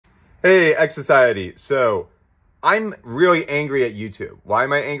Hey, X Society. So, I'm really angry at YouTube. Why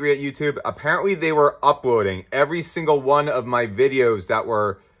am I angry at YouTube? Apparently, they were uploading every single one of my videos that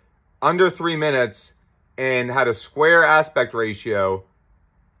were under 3 minutes and had a square aspect ratio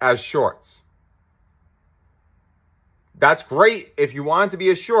as shorts. That's great if you want it to be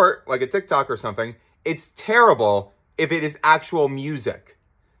a short, like a TikTok or something. It's terrible if it is actual music.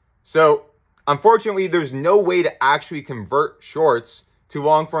 So, unfortunately, there's no way to actually convert shorts to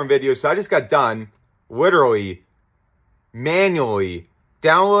long form videos. So I just got done literally manually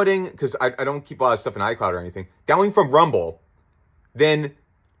downloading, because I don't keep a lot of stuff in iCloud or anything, downloading from Rumble, then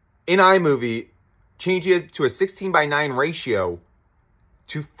in iMovie, changing it to a 16:9 ratio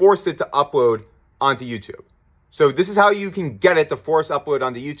to force it to upload onto YouTube. So this is how you can get it to force upload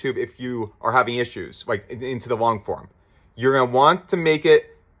onto YouTube if you are having issues, like into the long form. You're going to want to make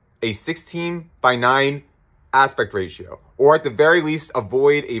it a 16:9 aspect ratio, or at the very least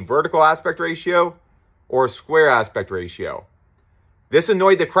avoid a vertical aspect ratio or a square aspect ratio. This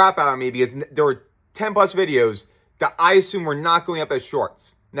annoyed the crap out of me because there were 10 plus videos that I assume were not going up as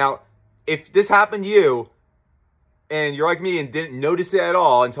shorts. Now, if this happened to you and you're like me and didn't notice it at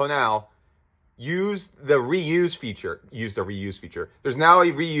all until now, use the reuse feature. There's now a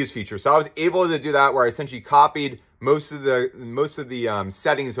reuse feature. So I was able to do that where I essentially copied most of the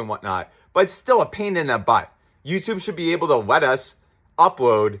settings and whatnot, but it's still a pain in the butt. YouTube should be able to let us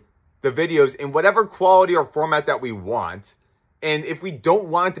upload the videos in whatever quality or format that we want. And if we don't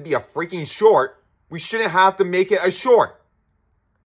want it to be a freaking short, we shouldn't have to make it a short.